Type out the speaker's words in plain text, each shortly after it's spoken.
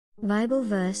Bible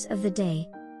verse of the day.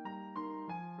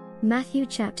 Matthew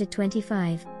chapter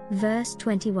 25, verse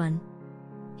 21.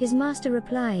 His master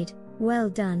replied, "Well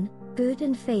done, good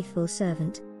and faithful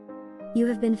servant. You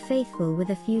have been faithful with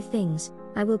a few things,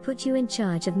 I will put you in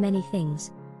charge of many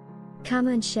things. Come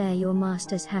and share your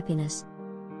master's happiness."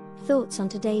 Thoughts on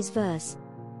today's verse.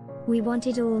 We want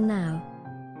it all now.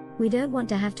 We don't want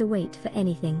to have to wait for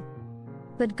anything.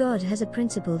 But God has a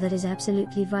principle that is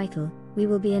absolutely vital: we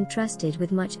will be entrusted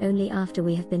with much only after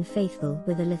we have been faithful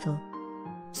with a little.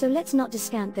 So let's not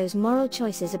discount those moral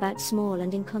choices about small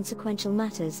and inconsequential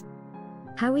matters.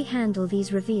 How we handle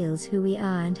these reveals who we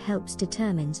are and helps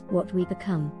determines what we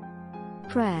become.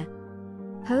 Prayer.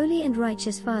 Holy and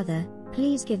righteous Father,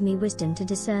 please give me wisdom to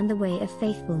discern the way of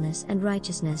faithfulness and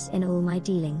righteousness in all my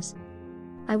dealings.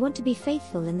 I want to be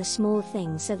faithful in the small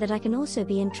things so that I can also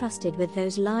be entrusted with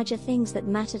those larger things that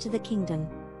matter to the kingdom.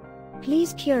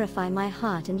 Please purify my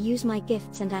heart and use my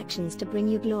gifts and actions to bring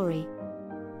you glory.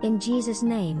 In Jesus'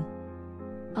 name.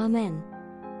 Amen.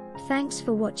 Thanks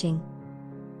for watching.